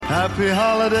Happy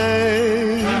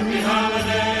holiday. Happy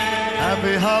holiday.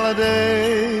 Happy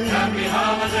holiday. Happy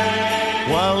holiday.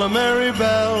 While the merry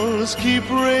bells keep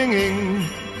ringing.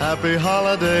 Happy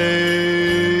holiday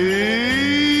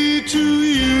to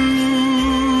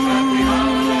you. Happy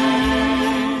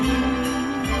holiday.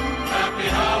 Happy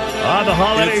holiday. The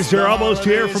holidays are almost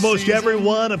here for most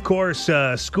everyone. Of course,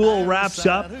 school wraps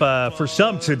up for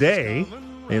some today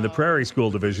in the Prairie School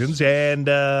divisions. And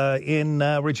in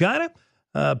Regina,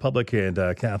 public and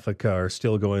Catholic are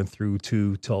still going through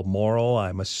to tomorrow.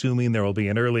 I'm assuming there will be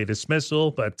an early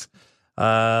dismissal, but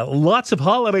lots of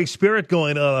holiday spirit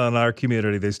going on in our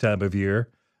community this time of year.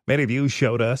 Many of you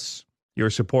showed us your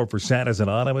support for Santa's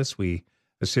Anonymous. We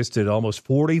assisted almost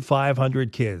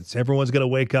 4,500 kids. Everyone's going to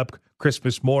wake up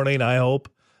Christmas morning, I hope,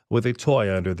 with a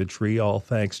toy under the tree, all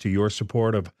thanks to your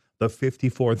support of the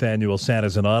 54th annual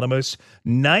Santa's Anonymous.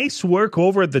 Nice work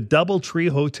over at the Doubletree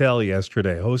Hotel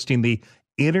yesterday, hosting the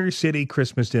Inner City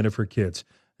Christmas Dinner for Kids.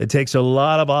 It takes a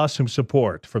lot of awesome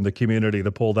support from the community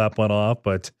to pull that one off,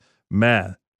 but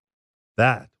man,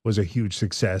 that was a huge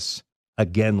success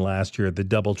again last year at the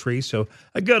Doubletree. So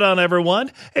good on everyone.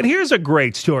 And here's a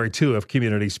great story, too, of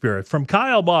community spirit from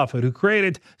Kyle Moffat, who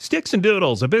created Sticks and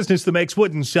Doodles, a business that makes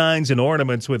wooden signs and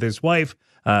ornaments with his wife,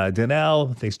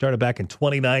 Danelle. They started back in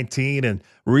 2019, and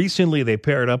recently they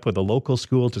paired up with a local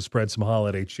school to spread some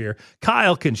holiday cheer.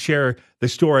 Kyle can share the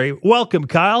story. Welcome,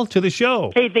 Kyle, to the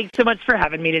show. Hey, thanks so much for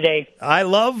having me today. I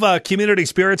love community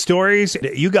spirit stories.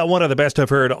 You got one of the best I've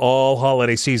heard all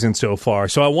holiday season so far.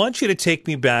 So I want you to take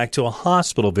me back to a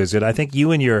hospital visit. I think you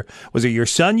and was it your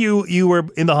son? You were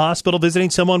in the hospital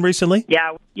visiting someone recently?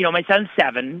 Yeah, my son's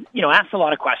 7, asked a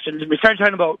lot of questions. And we started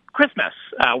talking about Christmas.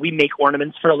 We make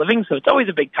ornaments for a living, so it's always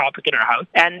a big topic in our house.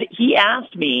 And he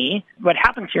asked me what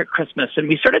happens here at Christmas. And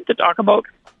we started to talk about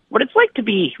what it's like to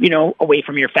be, away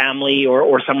from your family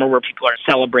or somewhere where people are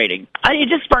celebrating. It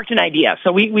just sparked an idea.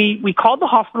 So we called the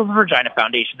Hospital of Regina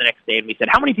Foundation the next day, and we said,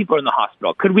 how many people are in the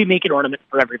hospital? Could we make an ornament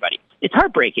for everybody? It's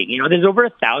heartbreaking. There's over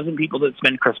 1,000 people that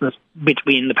spend Christmas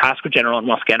between the Pasco General and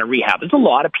Wascana Rehab. It's a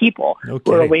lot of people who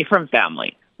are away from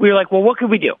family. We were like, well, what could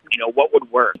we do? What would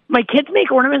work? My kids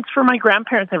make ornaments for my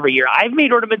grandparents every year. I've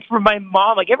made ornaments for my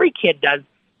mom. Like every kid does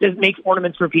make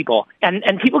ornaments for people. And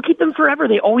people keep them forever.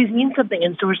 They always mean something.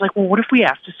 And so we're like, well, what if we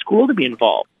asked the school to be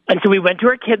involved? And so we went to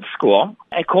our kids' school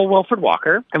at Cole Wilfred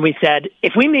Walker, and we said,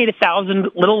 if we made 1,000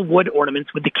 little wood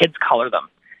ornaments, would the kids color them?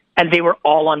 And they were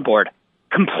all on board,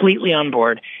 completely on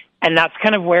board. And that's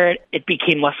kind of where it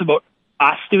became less about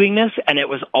us doing this, and it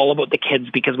was all about the kids,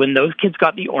 because when those kids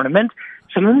got the ornament,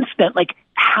 some of them spent like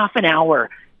half an hour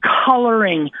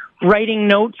coloring, writing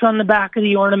notes on the back of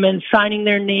the ornament, signing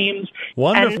their names.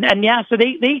 Wonderful. And yeah, so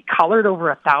they colored over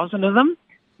 1,000 of them.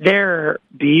 They're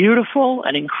beautiful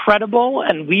and incredible,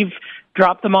 and we've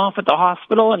dropped them off at the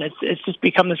hospital, and it's just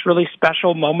become this really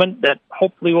special moment that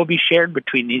hopefully will be shared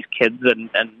between these kids and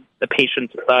the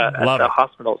patients at the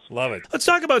hospitals. Love it. Let's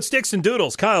talk about Sticks and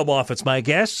Doodles. Kyle Moffat's my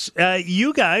guest.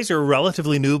 You guys are a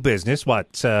relatively new business.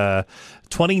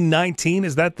 2019,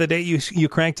 is that the day you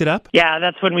cranked it up? Yeah,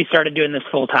 that's when we started doing this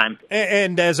full time.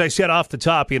 And as I said off the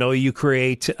top, you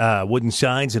create wooden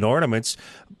signs and ornaments.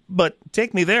 But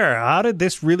take me there. How did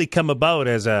this really come about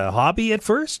as a hobby at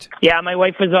first? Yeah, my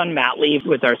wife was on mat leave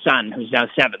with our son, who's now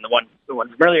 7, the one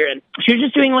from earlier, and she was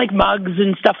just doing like mugs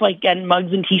and stuff and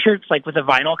mugs and T-shirts like with a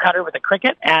vinyl cutter with a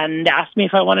Cricut, and asked me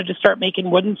if I wanted to start making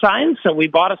wooden signs. So we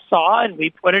bought a saw and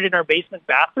we put it in our basement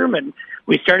bathroom, and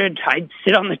I'd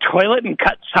sit on the toilet and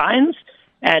cut signs,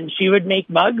 and she would make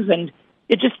mugs, and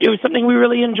it was something we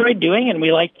really enjoyed doing, and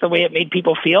we liked the way it made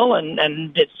people feel, and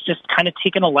it's just kind of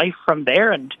taken a life from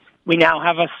there. And we now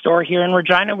have a store here in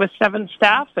Regina with 7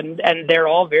 staff, and they're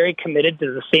all very committed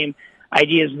to the same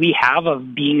ideas we have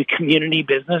of being a community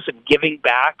business and giving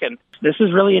back. And this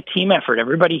is really a team effort.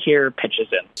 Everybody here pitches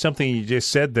in. Something you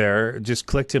just said there just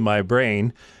clicked in my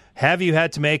brain. Have you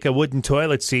had to make a wooden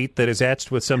toilet seat that is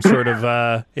etched with some sort of,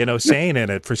 saying in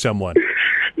it for someone?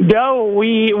 No,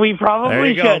 we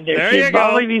probably should. There you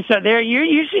go. Be said there.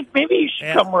 You should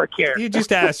come work here. You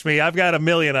just asked me. I've got a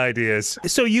million ideas.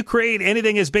 So you create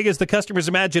anything as big as the customer's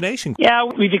imagination. Yeah,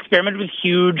 we've experimented with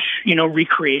huge,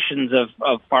 recreations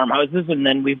of farmhouses, and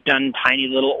then we've done tiny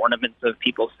little ornaments of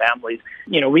people's families.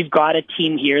 We've got a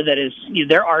team here that is,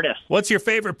 they're artists. What's your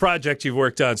favorite project you've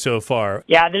worked on so far?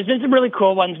 Yeah, there's been some really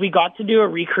cool ones. We got to do a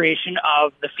recreation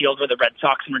of the field where the Red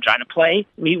Sox and Regina play.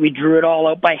 We drew it all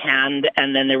out by hand,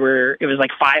 and then it was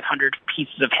like 500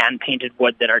 pieces of hand-painted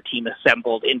wood that our team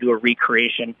assembled into a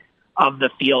recreation of the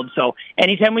field. So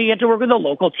anytime we get to work with a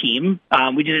local team,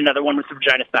 we did another one with the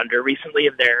Regina Thunder recently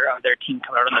of their team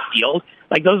coming out on the field.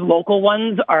 Like those local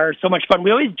ones are so much fun.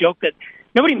 We always joke that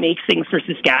nobody makes things for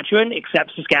Saskatchewan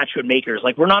except Saskatchewan makers.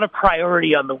 Like, we're not a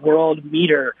priority on the world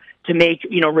meter to make,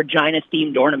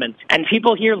 Regina-themed ornaments. And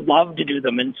people here love to do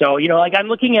them. And so, like, I'm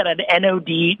looking at an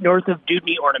NOD North of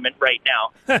Dewdney ornament right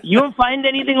now. You won't find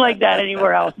anything like that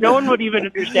anywhere else. No one would even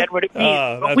understand what it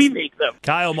means, but we make them.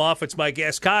 Kyle Moffat's my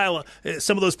guest. Kyle,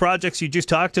 some of those projects you just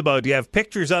talked about, do you have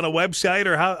pictures on a website,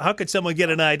 or how could someone get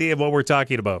an idea of what we're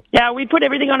talking about? Yeah, we put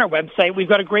everything on our website. We've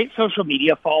got a great social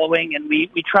media following, and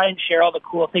we try and share all the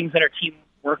cool things that our team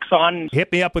works on.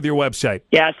 Hit me up with your website.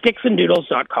 Yeah,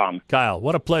 sticksanddoodles.com. Kyle,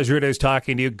 what a pleasure it is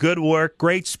talking to you. Good work,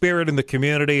 great spirit in the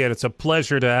community, and it's a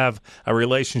pleasure to have a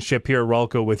relationship here at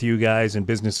Ralco with you guys and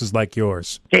businesses like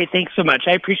yours. Hey, thanks so much.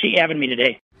 I appreciate you having me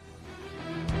today.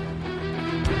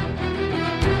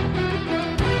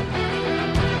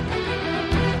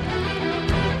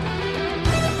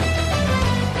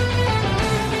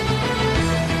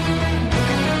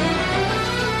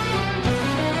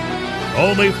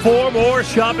 Only 4 more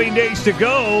shopping days to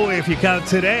go if you count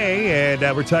today, and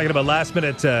we're talking about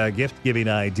last-minute gift-giving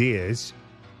ideas.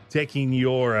 Taking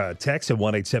your text at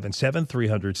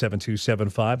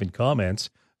 1-877-300-7275 and comments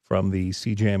from the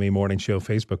CJME Morning Show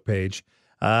Facebook page.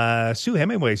 Sue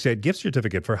Hemingway said, gift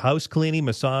certificate for house cleaning,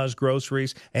 massage,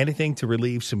 groceries, anything to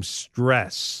relieve some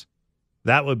stress.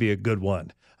 That would be a good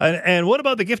one. And what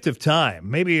about the gift of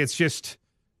time? Maybe it's just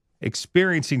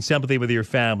experiencing something with your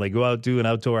family. Go out, do an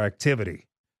outdoor activity.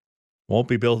 Won't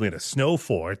be building a snow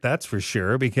fort, that's for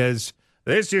sure, because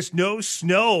there's just no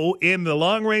snow in the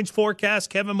long-range forecast.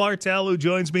 Kevin Martell, who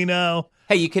joins me now.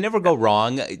 Hey, you can never go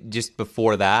wrong. Just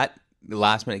before that,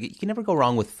 last minute, you can never go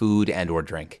wrong with food and or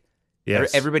drink.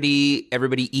 Yes. Everybody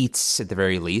eats at the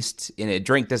very least. And a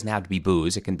drink doesn't have to be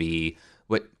booze. It can be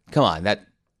what? Come on, that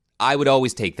I would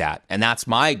always take that, and that's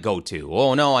my go-to.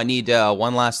 Oh no, I need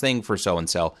one last thing for so and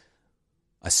so.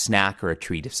 A snack or a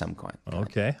treat of some kind.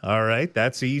 Okay. All right.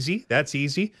 That's easy.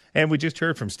 And we just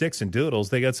heard from Sticks and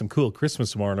Doodles. They got some cool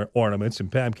Christmas ornaments,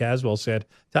 and Pam Caswell said,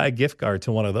 tie a gift card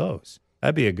to one of those.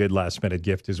 That'd be a good last-minute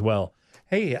gift as well.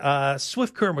 Hey,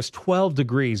 Swift Current was 12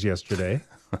 degrees yesterday.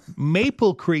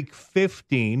 Maple Creek,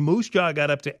 15. Moose Jaw got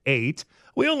up to 8.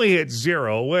 We only hit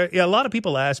 0. A lot of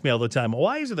people ask me all the time,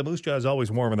 why is it the Moose Jaw is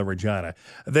always warmer than Regina?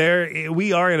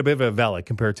 We are in a bit of a valley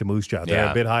compared to Moose Jaw.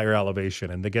 They're a bit higher elevation,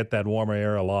 and they get that warmer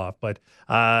air aloft. But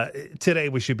today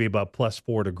we should be about plus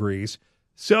 4 degrees.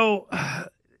 So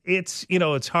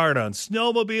it's hard on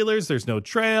snowmobilers. There's no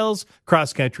trails.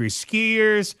 Cross-country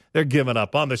skiers, they're giving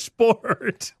up on the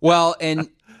sport. Well, and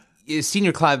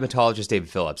senior climatologist David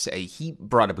Phillips, he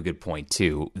brought up a good point,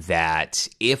 too, that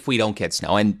if we don't get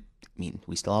snow, and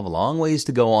we still have a long ways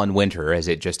to go on winter as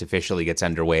it just officially gets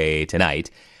underway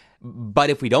tonight. But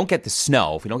if we don't get the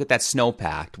snow, if we don't get that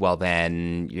snowpack, well,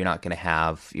 then you're going to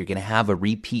have a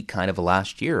repeat kind of a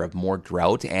last year of more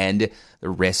drought and the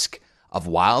risk of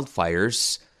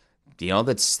wildfires.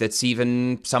 That's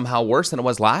even somehow worse than it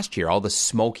was last year. All the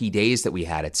smoky days that we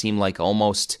had, it seemed like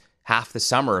almost half the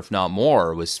summer, if not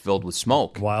more, was filled with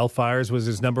smoke. Wildfires was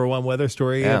his number one weather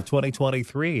story of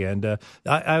 2023. And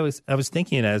I was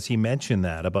thinking as he mentioned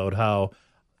that about how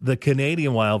the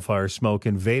Canadian wildfire smoke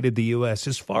invaded the U.S.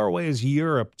 as far away as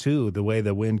Europe, too, the way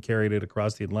the wind carried it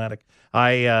across the Atlantic.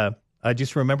 I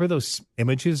just remember those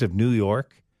images of New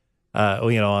York,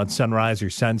 on sunrise or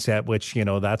sunset, which,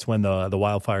 that's when the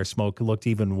wildfire smoke looked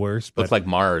even worse. But looked like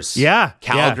Mars. Yeah.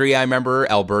 Calgary, I remember.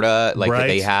 Alberta, right.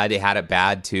 They had it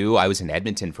bad, too. I was in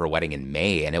Edmonton for a wedding in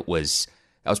May, and that was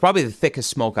probably the thickest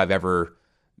smoke I've ever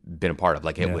been a part of.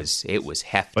 It was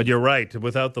hefty. But you're right.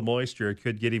 Without the moisture, it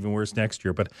could get even worse next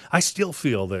year. But I still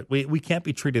feel that we can't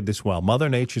be treated this well. Mother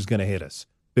Nature's going to hit us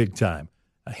big time.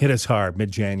 Hit us hard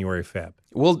mid-January, Feb.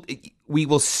 Well, we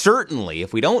will certainly,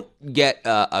 if we don't get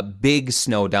a big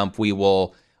snow dump, we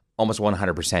will almost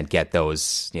 100% get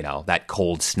those, that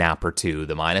cold snap or two,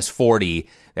 the minus 40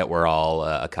 that we're all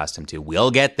accustomed to.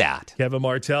 We'll get that. Kevin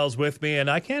Martell's with me, and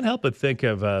I can't help but think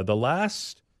of the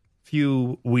last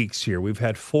few weeks here. We've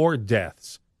had 4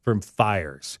 deaths from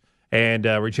fires. And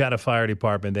Regina Fire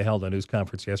Department, they held a news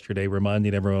conference yesterday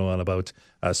reminding everyone about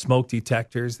smoke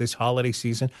detectors this holiday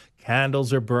season.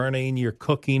 Candles are burning. You're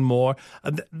cooking more.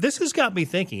 This has got me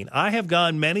thinking. I have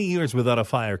gone many years without a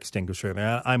fire extinguisher.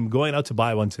 Now, I'm going out to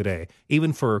buy one today,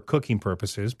 even for cooking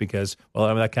purposes, because, well,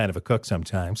 I'm that kind of a cook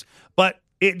sometimes. But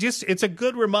it's a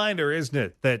good reminder, isn't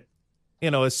it, that,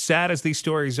 as sad as these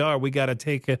stories are, we got to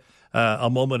take a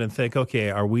moment and think, okay,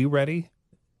 are we ready?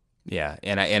 Yeah,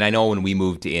 and I know when we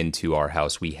moved into our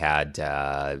house, we had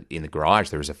in the garage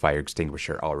there was a fire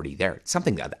extinguisher already there. It's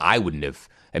something that I wouldn't have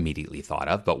immediately thought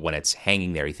of, but when it's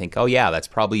hanging there, you think, oh yeah, that's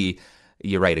probably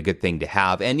you're right, a good thing to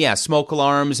have. And yeah, smoke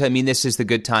alarms. I mean, this is the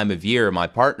good time of year. My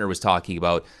partner was talking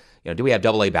about, do we have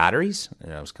AA batteries?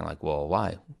 And I was kind of like, well,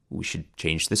 why? We should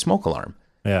change the smoke alarm.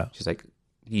 Yeah. She's like,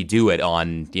 you do it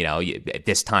on, at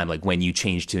this time, like when you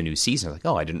change to a new season. I'm like,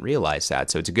 oh, I didn't realize that.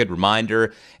 So it's a good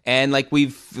reminder. And like you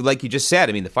just said,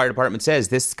 I mean, the fire department says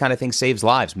this kind of thing saves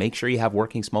lives. Make sure you have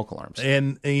working smoke alarms.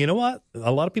 And you know what?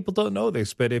 A lot of people don't know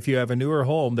this, but if you have a newer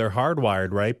home, they're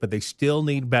hardwired, right? But they still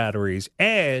need batteries.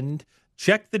 And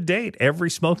check the date. Every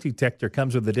smoke detector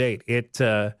comes with a date.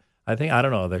 I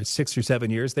don't know, there's 6 or 7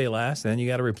 years they last, and then you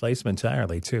got to replace them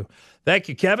entirely, too. Thank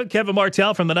you, Kevin. Kevin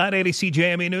Martell from the 980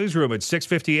 CJME Newsroom at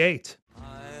 6:58.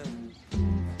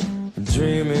 I'm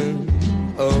dreaming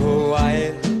of a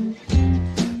white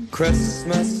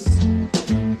Christmas,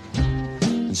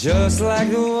 just like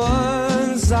the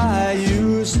ones I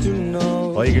used to know.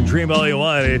 Well, you can dream all you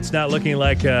want. It's not looking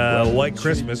like a white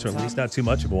Christmas, or at least not too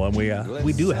much of one.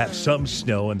 We do have some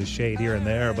snow in the shade here and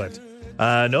there, but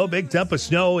no big dump of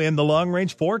snow in the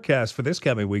long-range forecast for this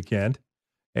coming weekend.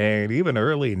 And even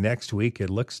early next week, it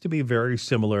looks to be very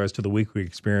similar as to the week we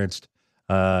experienced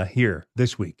here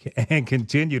this week, and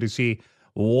continue to see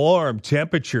warm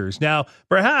temperatures. Now,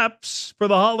 perhaps for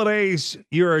the holidays,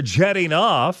 you're jetting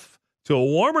off to a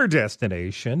warmer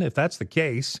destination. If that's the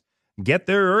case, get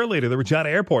there early to the Regina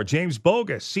Airport. James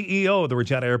Bogus, CEO of the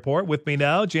Regina Airport, with me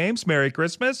now. James, Merry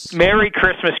Christmas. Merry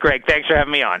Christmas, Greg. Thanks for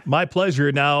having me on. My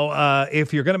pleasure. Now,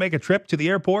 if you're going to make a trip to the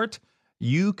airport,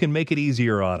 you can make it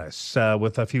easier on us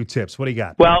with a few tips. What do you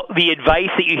got? Well, the advice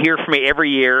that you hear from me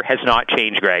every year has not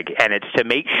changed, Greg, and it's to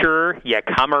make sure you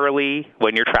come early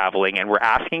when you're traveling, and we're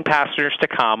asking passengers to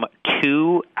come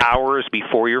 2 hours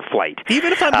before your flight.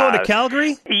 Even if I'm going to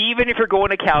Calgary? Even if you're going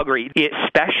to Calgary,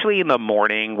 especially in the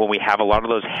morning when we have a lot of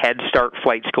those Head Start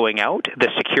flights going out, the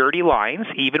security lines,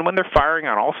 even when they're firing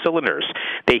on all cylinders,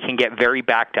 they can get very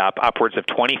backed up, upwards of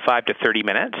 25 to 30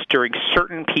 minutes during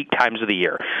certain peak times of the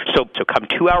year. So come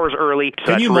 2 hours early.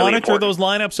 So can you really monitor important. those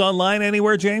lineups online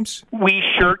anywhere, James? We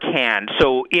sure can.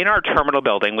 So in our terminal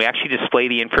building, we actually display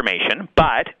the information,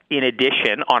 but in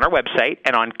addition, on our website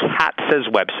and on CATSA's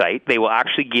website, they will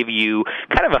actually give you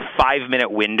kind of a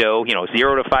 5-minute window,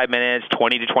 0 to 5 minutes,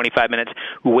 20 to 25 minutes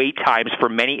wait times for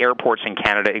many airports in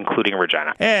Canada, including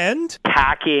Regina. And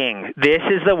packing. This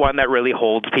is the one that really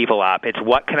holds people up. It's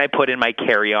what can I put in my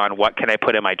carry-on, what can I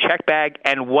put in my check bag,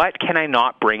 and what can I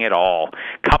not bring at all.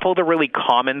 Couple of the really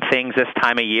common things this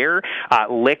time of year,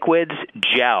 liquids,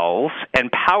 gels,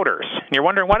 and powders. And you're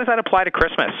wondering, why does that apply to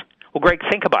Christmas? Well, Greg,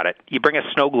 think about it. You bring a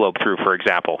snow globe through, for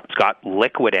example. It's got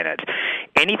liquid in it.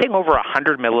 Anything over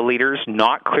 100 milliliters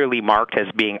not clearly marked as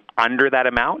being under that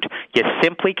amount, you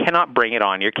simply cannot bring it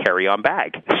on your carry-on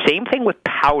bag. Same thing with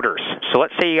powders. So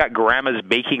let's say you got Grandma's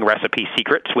baking recipe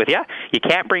secrets with you. You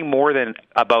can't bring more than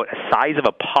about a size of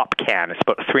a pop can. It's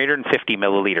about 350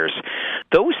 milliliters.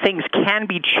 Those things can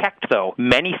be checked, though.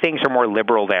 Many things are more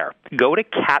liberal there. Go to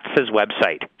CATSA's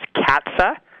website.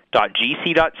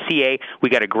 CATSA.gc.ca. We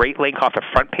got a great link off the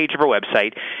front page of our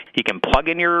website. You can plug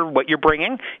in what you're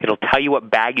bringing. It'll tell you what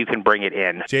bag you can bring it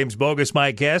in. James Bogus,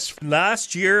 my guest.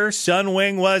 Last year,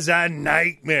 Sunwing was a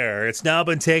nightmare. It's now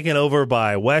been taken over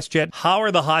by WestJet. How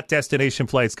are the hot destination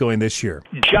flights going this year?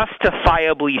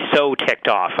 Justifiably so ticked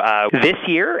off. This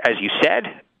year, as you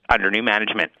said, under new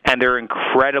management, and they're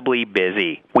incredibly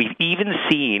busy. We've even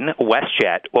seen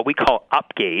WestJet, what we call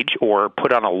upgauge, or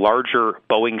put on a larger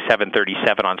Boeing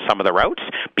 737 on some of the routes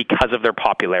because of their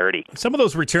popularity. Some of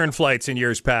those return flights in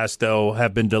years past, though,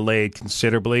 have been delayed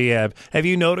considerably. Have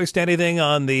you noticed anything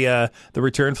on the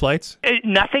return flights?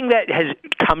 Nothing that has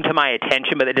come to my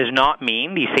attention, but it does not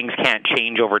mean these things can't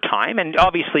change over time. And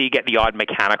obviously, you get the odd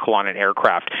mechanical on an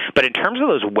aircraft. But in terms of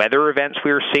those weather events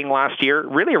we were seeing last year,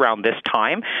 really around this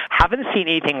time, haven't seen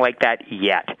anything like that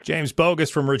yet. James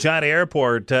Bogus from Regina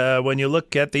Airport. When you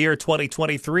look at the year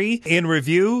 2023 in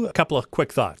review, a couple of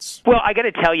quick thoughts. Well, I got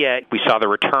to tell you, we saw the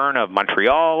return of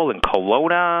Montreal and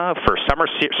Kelowna for summer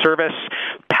service.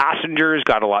 Passengers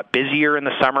got a lot busier in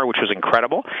the summer, which was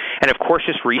incredible. And of course,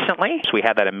 just recently, we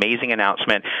had that amazing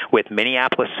announcement with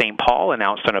Minneapolis-St. Paul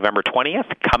announced on November 20th,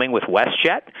 coming with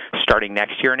WestJet starting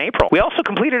next year in April. We also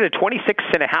completed a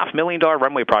 $26.5 million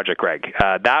runway project, Greg.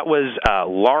 That was a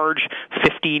large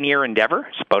 15-year endeavor.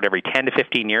 It's about every 10 to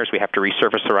 15 years we have to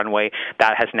resurface the runway.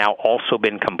 That has now also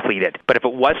been completed. But if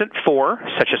it wasn't for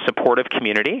such a supportive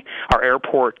community, our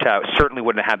airport certainly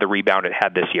wouldn't have had the rebound it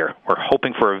had this year. We're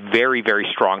hoping for a very, very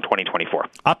strong 2024.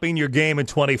 Upping your game in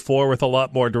 24 with a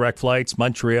lot more direct flights,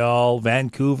 Montreal,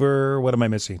 Vancouver. What am I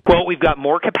missing? Well, we've got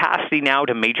more capacity now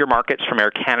to major markets from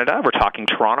Air Canada. We're talking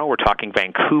Toronto, we're talking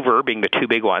Vancouver being the two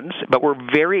big ones. But we're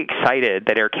very excited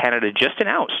that Air Canada just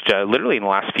announced, literally in the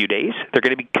last few days. They're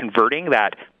going to be converting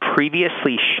that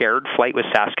previously shared flight with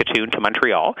Saskatoon to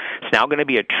Montreal. It's now going to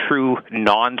be a true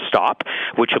nonstop,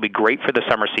 which will be great for the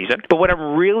summer season. But what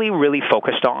I'm really, really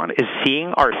focused on is seeing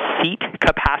our seat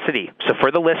capacity. So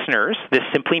for the listeners, this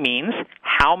simply means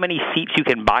how many seats you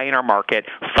can buy in our market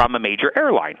from a major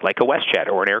airline, like a WestJet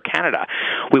or an Air Canada.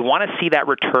 We want to see that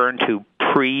return to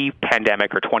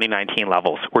pre-pandemic or 2019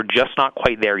 levels. We're just not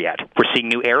quite there yet. We're seeing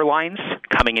new airlines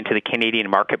coming into the Canadian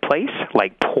marketplace,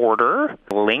 like Porter,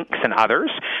 Lynx, and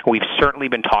others. We've certainly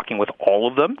been talking with all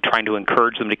of them, trying to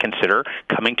encourage them to consider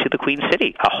coming to the Queen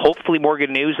City. Hopefully more good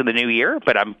news in the new year,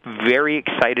 but I'm very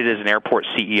excited as an airport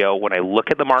CEO when I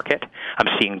look at the market. I'm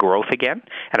seeing growth again,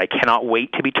 and I cannot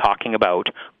wait to be talking about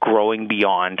growing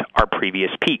beyond our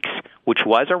previous peaks, which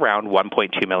was around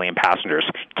 1.2 million passengers.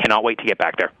 Cannot wait to get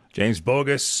back there. James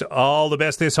Bogus, all the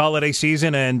best this holiday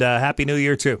season, and Happy New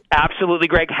Year, too. Absolutely,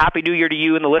 Greg. Happy New Year to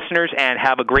you and the listeners, and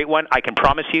have a great one. I can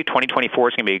promise you 2024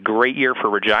 is going to be a great year for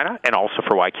Regina and also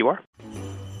for YQR.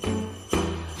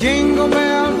 Jingle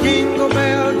bell, jingle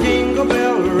bell, jingle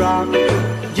bell rock.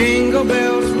 Jingle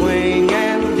bells swing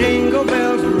and jingle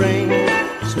bells ring.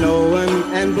 Snowing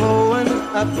and blowing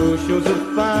up bushels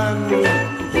of fun.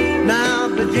 Now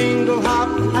the jingle hop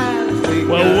has begun.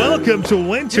 Well, welcome to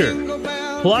winter.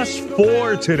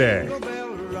 +4 today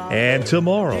and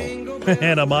tomorrow.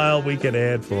 And a mild weekend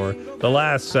ahead for the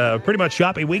last pretty much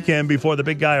shopping weekend before the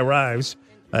big guy arrives.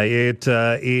 It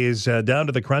is down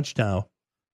to the crunch now.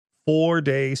 4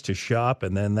 days to shop,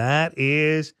 and then that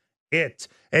is it.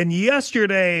 And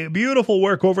yesterday, beautiful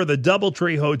work over the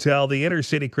Doubletree Hotel. The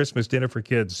Intercity Christmas Dinner for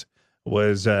Kids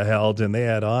was held, and they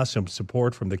had awesome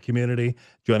support from the community.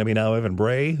 Joining me now, Evan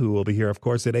Bray, who will be here, of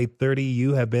course, at 8:30.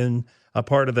 You have been a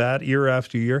part of that year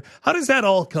after year. How does that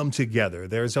all come together?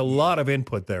 There's a lot of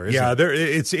input there, isn't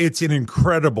it? It's an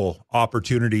incredible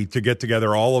opportunity to get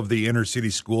together. All of the inner city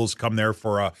schools come there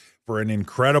for an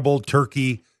incredible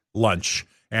turkey lunch.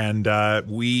 And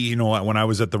we, when I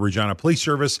was at the Regina Police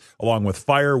Service, along with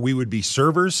fire, we would be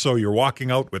servers. So you're walking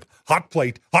out with hot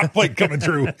plate coming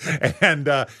through,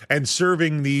 and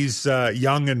serving these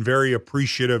young and very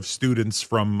appreciative students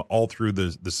from all through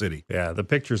the city. Yeah, the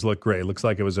pictures look great. Looks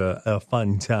like it was a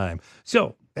fun time.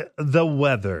 So the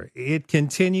weather, it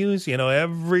continues.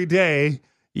 Every day.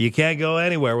 You can't go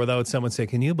anywhere without someone saying,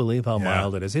 can you believe how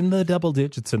mild it is? In the double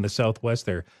digits in the southwest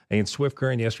there. In Swift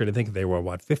Current yesterday, I think they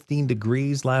were, 15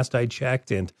 degrees last I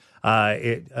checked. And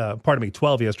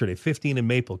 12 yesterday, 15 in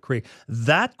Maple Creek.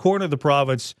 That corner of the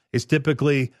province is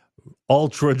typically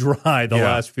ultra dry the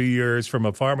last few years from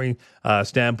a farming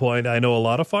standpoint. I know a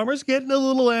lot of farmers getting a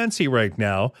little antsy right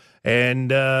now.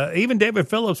 And even David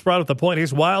Phillips brought up the point,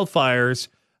 his wildfires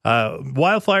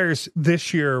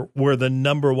this year were the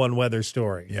number one weather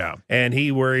story. Yeah. And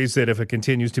he worries that if it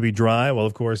continues to be dry, well,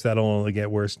 of course, that'll only get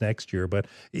worse next year. But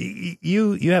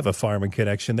you have a farming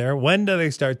connection there. When do they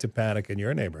start to panic in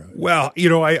your neighborhood? Well,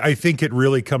 I think it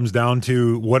really comes down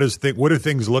to what do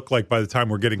things look like by the time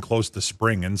we're getting close to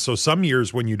spring. And so some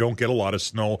years when you don't get a lot of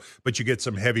snow, but you get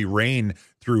some heavy rain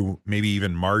through maybe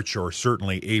even March or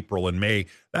certainly April and May,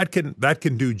 that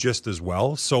can do just as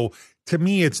well. So to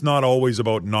me, it's not always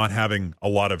about not having a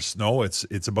lot of snow.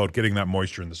 It's about getting that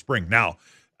moisture in the spring. Now,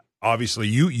 obviously,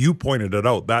 you pointed it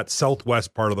out, that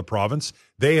southwest part of the province,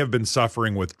 they have been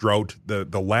suffering with drought.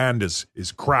 The land is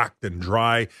cracked and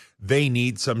dry. They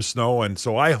need some snow, and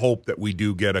so I hope that we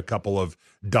do get a couple of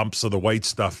dumps of the white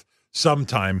stuff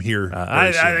sometime here.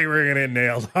 I think we're going to get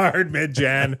nailed hard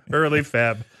mid-Jan, early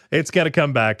Feb. It's got to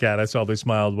come back at us, all this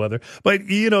mild weather. But,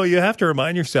 you have to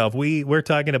remind yourself, we're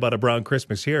talking about a brown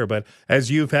Christmas here, but as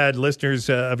you've had listeners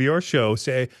of your show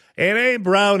say, it ain't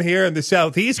brown here in the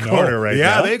southeast corner right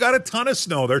now. Yeah, they got a ton of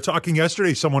snow. They're talking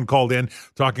yesterday, someone called in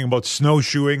talking about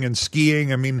snowshoeing and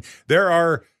skiing. I mean, there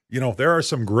are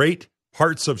some great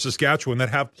parts of Saskatchewan that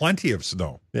have plenty of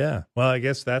snow. Yeah. Well, I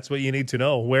guess that's what you need to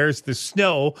know. Where's the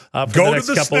snow for the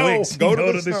next couple of weeks? Go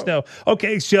to the snow.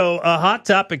 Okay, so a hot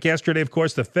topic yesterday, of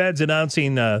course, the feds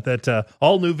announcing that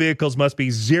all new vehicles must be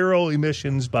zero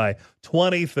emissions by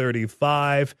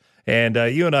 2035. And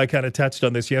you and I kind of touched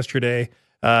on this yesterday.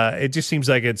 It just seems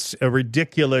like it's a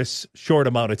ridiculous short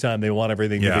amount of time they want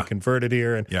everything to be converted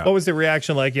here. And what was the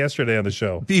reaction like yesterday on the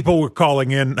show? People were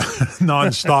calling in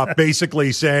nonstop,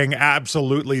 basically saying,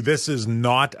 absolutely, this is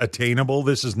not attainable.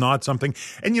 This is not something.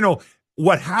 And,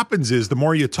 what happens is the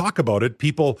more you talk about it,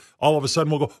 people all of a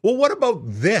sudden will go, well, what about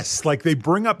this? Like they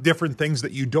bring up different things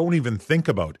that you don't even think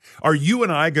about. Are you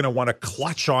and I going to want to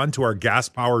clutch on to our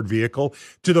gas-powered vehicle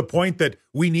to the point that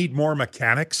we need more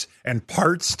mechanics and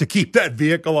parts to keep that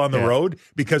vehicle on the road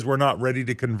because we're not ready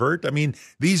to convert? I mean,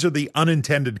 these are the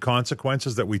unintended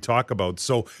consequences that we talk about.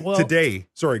 So today,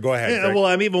 sorry, go ahead. Yeah, well,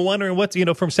 I'm even wondering what's,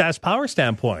 from SAS Power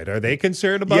standpoint, are they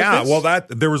concerned about this? Yeah, well,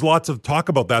 there was lots of talk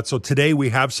about that. So today we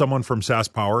have someone from SAS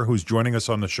Power who's joining us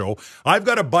on the show. I've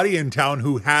got a buddy in town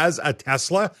who has a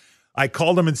Tesla. I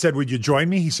called him and said, would you join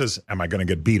me? He says, am I going to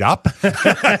get beat up?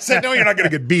 I said, no, you're not going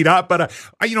to get beat up. But,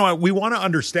 we want to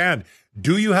understand,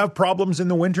 do you have problems in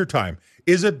the wintertime?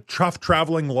 Is it tough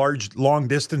traveling long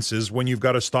distances when you've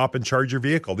got to stop and charge your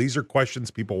vehicle? These are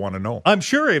questions people want to know. I'm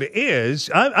sure it is.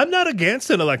 I'm not against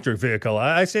an electric vehicle.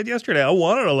 I said yesterday, I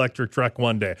want an electric truck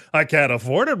one day. I can't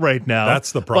afford it right now.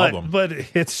 That's the problem. But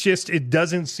it's just, it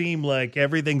doesn't seem like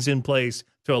everything's in place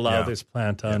to allow this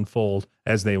plan to unfold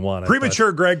as they want it.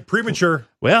 Premature, Greg. Premature.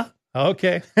 Well,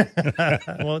 okay.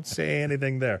 I won't say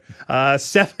anything there.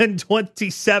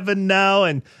 7:27 now,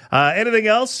 and anything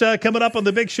else coming up on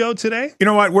the big show today? You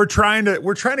know what? We're trying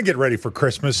to get ready for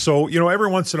Christmas. So,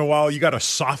 every once in a while you got to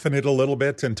soften it a little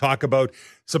bit and talk about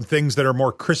some things that are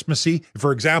more Christmassy.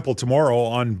 For example, tomorrow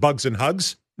on Bugs and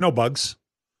Hugs, no bugs,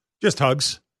 just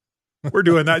hugs. We're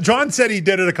doing that. John said he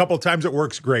did it a couple of times. It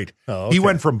works great. Oh, okay. He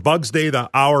went from Bugs Day,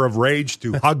 the hour of rage,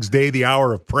 to Hugs Day, the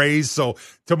hour of praise. So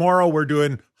tomorrow we're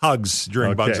doing hugs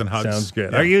during Bugs and Hugs. Sounds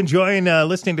good. Yeah. Are you enjoying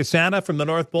listening to Santa from the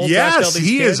North Pole? Yes,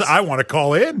 he is. I want to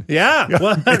call in. Yeah,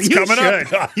 well, it's you coming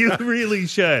should. up. You really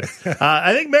should.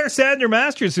 I think Mayor Sandra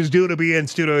Masters is due to be in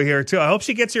studio here, too. I hope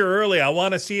she gets here early. I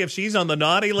want to see if she's on the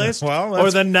naughty list or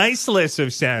the nice list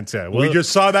of Santa. We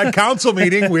just saw that council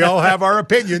meeting. We all have our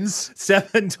opinions.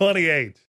 7:28.